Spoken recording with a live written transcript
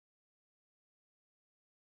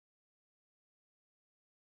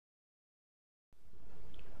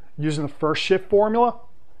Using the first shift formula,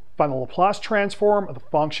 find the Laplace transform of the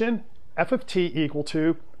function f of t equal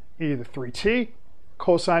to e to the 3t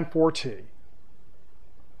cosine 4t.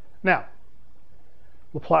 Now,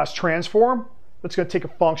 Laplace transform, that's going to take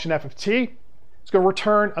a function f of t. It's going to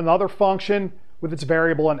return another function with its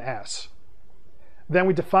variable in s. Then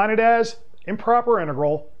we define it as improper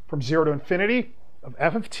integral from 0 to infinity of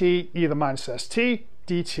f of t e to the minus st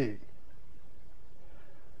dt.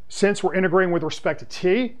 Since we're integrating with respect to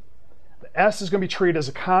t, the s is going to be treated as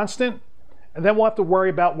a constant, and then we'll have to worry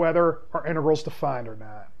about whether our integral is defined or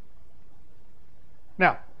not.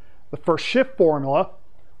 Now, the first shift formula,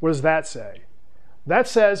 what does that say? That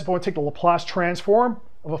says if I want to take the Laplace transform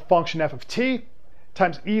of a function f of t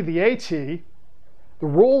times e to the at, the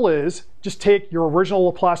rule is just take your original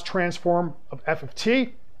Laplace transform of f of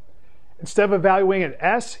t. Instead of evaluating at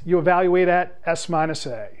s, you evaluate at s minus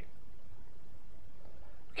a.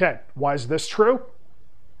 Okay, why is this true?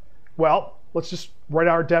 Well, let's just write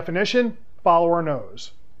our definition, follow our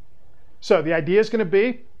nose. So the idea is going to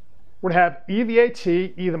be, we're going to have e to the at, e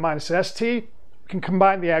to the minus st, we can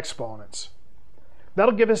combine the exponents.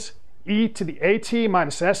 That'll give us e to the at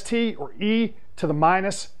minus st, or e to the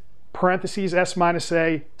minus parentheses s minus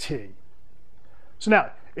a t. So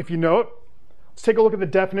now, if you note, let's take a look at the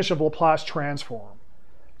definition of Laplace transform.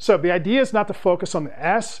 So the idea is not to focus on the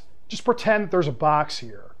s, just pretend that there's a box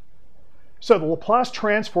here. So the Laplace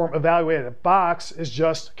transform evaluated at box is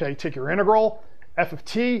just, okay, take your integral, f of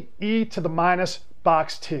t, e to the minus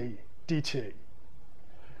box t, dt.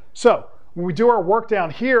 So when we do our work down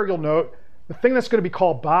here, you'll note the thing that's going to be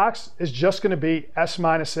called box is just going to be s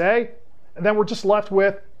minus a, and then we're just left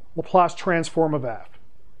with Laplace transform of f.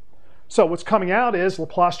 So what's coming out is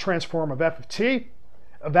Laplace transform of f of t,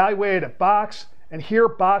 evaluated at box, and here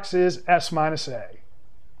box is s minus a.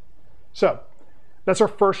 So that's our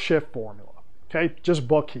first shift formula, okay, just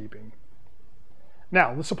bookkeeping.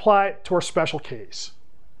 Now let's apply it to our special case.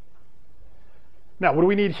 Now what do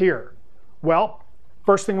we need here? Well,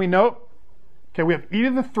 first thing we note, okay, we have e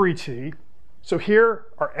to the 3t, so here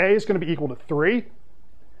our a is going to be equal to 3.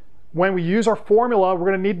 When we use our formula, we're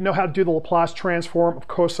going to need to know how to do the Laplace transform of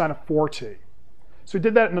cosine of 4t. So we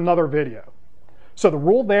did that in another video. So the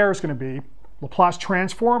rule there is going to be Laplace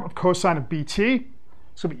transform of cosine of bt.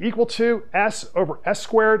 It's going to be equal to s over s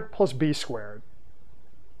squared plus b squared.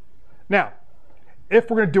 Now, if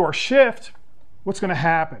we're going to do our shift, what's going to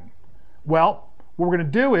happen? Well, what we're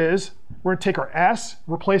going to do is we're going to take our s,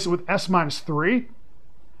 replace it with s minus 3.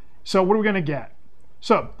 So what are we going to get?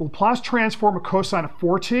 So the Laplace transform of cosine of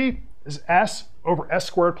 4t is s over s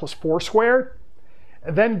squared plus 4 squared.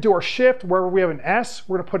 And then do our shift, wherever we have an s,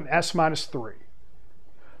 we're going to put an s minus 3.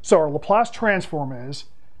 So our Laplace transform is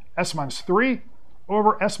s minus 3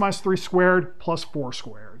 over s minus 3 squared plus 4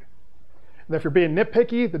 squared. And if you're being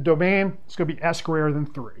nitpicky, the domain is going to be s greater than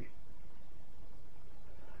 3.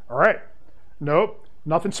 All right, nope,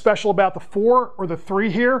 nothing special about the 4 or the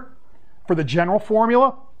 3 here. For the general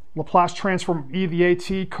formula, Laplace transform of e to the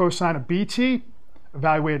at cosine of bt,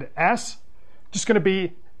 evaluated at s, just going to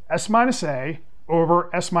be s minus a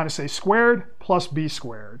over s minus a squared plus b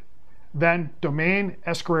squared. Then domain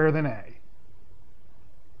s greater than a.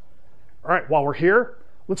 All right, while we're here,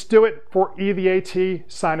 let's do it for e to the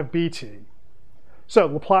at sine of bt. So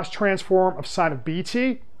Laplace transform of sine of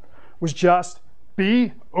bt was just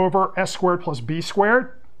b over s squared plus b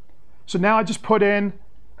squared. So now I just put in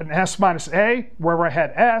an s minus a wherever I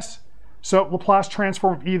had s. So Laplace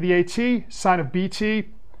transform of e to the at sine of bt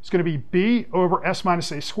is going to be b over s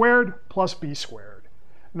minus a squared plus b squared.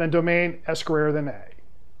 And then domain s greater than a.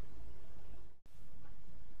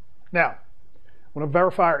 Now, I want to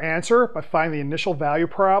verify our answer by finding the initial value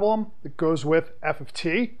problem that goes with f of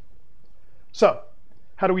t. So,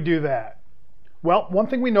 how do we do that? Well, one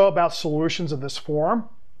thing we know about solutions of this form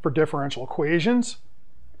for differential equations,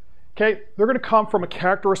 okay, they're going to come from a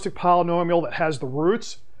characteristic polynomial that has the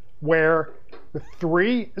roots where the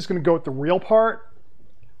 3 is going to go with the real part,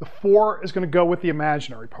 the 4 is going to go with the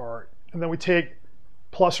imaginary part, and then we take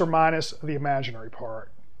plus or minus the imaginary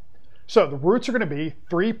part. So the roots are going to be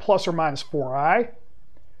 3 plus or minus 4i.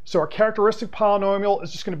 So our characteristic polynomial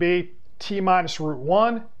is just going to be t minus root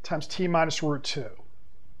 1 times t minus root 2.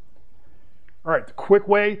 All right, the quick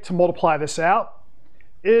way to multiply this out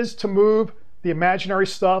is to move the imaginary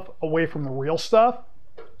stuff away from the real stuff.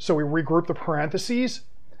 So we regroup the parentheses.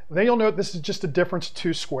 Then you'll note this is just a difference of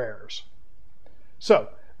 2 squares. So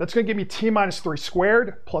that's going to give me t minus 3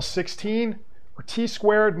 squared plus 16, or t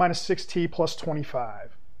squared minus 6t plus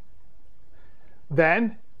 25.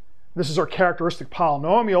 Then, this is our characteristic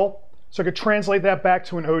polynomial, so I could translate that back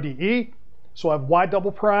to an ODE. So I have y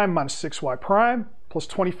double prime minus 6y prime plus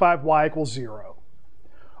 25y equals 0.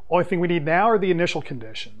 Only thing we need now are the initial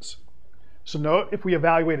conditions. So note, if we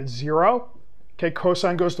evaluate at 0, okay,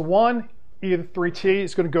 cosine goes to 1, e to the 3t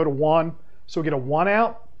is going to go to 1, so we get a 1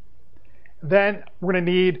 out. Then we're going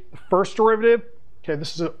to need the first derivative. Okay,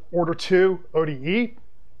 this is an order 2 ODE.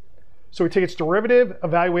 So we take its derivative,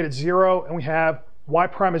 evaluate at 0, and we have y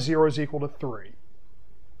prime of 0 is equal to 3.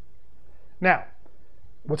 Now,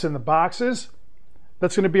 what's in the boxes?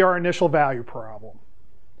 That's going to be our initial value problem.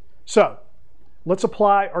 So let's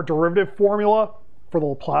apply our derivative formula for the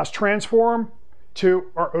Laplace transform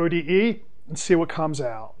to our ODE and see what comes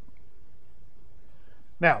out.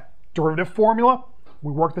 Now, derivative formula,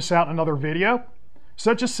 we worked this out in another video. So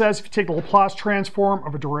that just says if you take the Laplace transform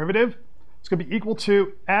of a derivative, it's going to be equal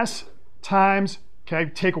to s times, okay,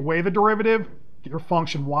 take away the derivative, get your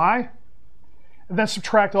function y, and then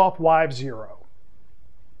subtract off y of 0.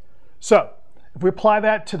 So if we apply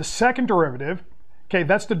that to the second derivative, okay,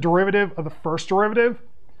 that's the derivative of the first derivative.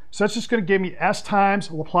 So that's just going to give me s times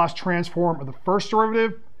the Laplace transform of the first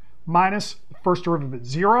derivative minus the first derivative at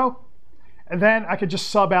 0. And then I could just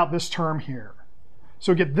sub out this term here.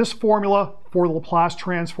 So we get this formula for the Laplace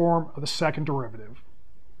transform of the second derivative.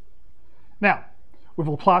 Now, we have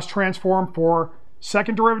Laplace transform for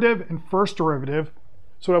second derivative and first derivative.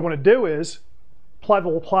 So what I want to do is apply the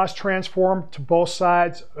Laplace transform to both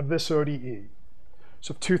sides of this ODE.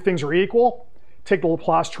 So if two things are equal, take the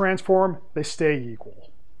Laplace transform, they stay equal.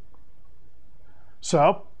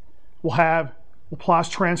 So we'll have Laplace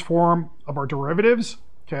transform of our derivatives.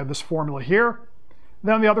 Okay, I have this formula here.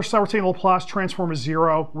 Then on the other side, we're taking the Laplace transform of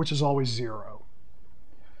 0, which is always 0.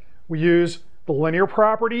 We use the linear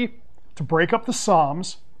property to break up the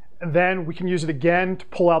sums, and then we can use it again to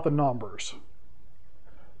pull out the numbers.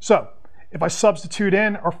 So if I substitute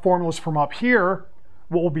in our formulas from up here,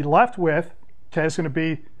 what we'll be left with, okay, is going to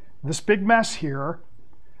be this big mess here.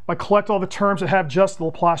 If I collect all the terms that have just the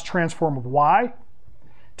Laplace transform of y,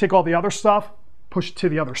 take all the other stuff, push it to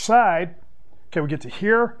the other side, okay, we get to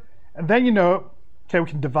here, and then you note, okay, we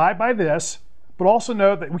can divide by this, but also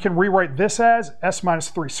note that we can rewrite this as s minus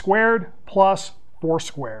 3 squared plus 4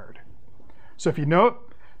 squared. So if you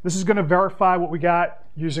note, this is going to verify what we got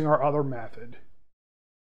using our other method.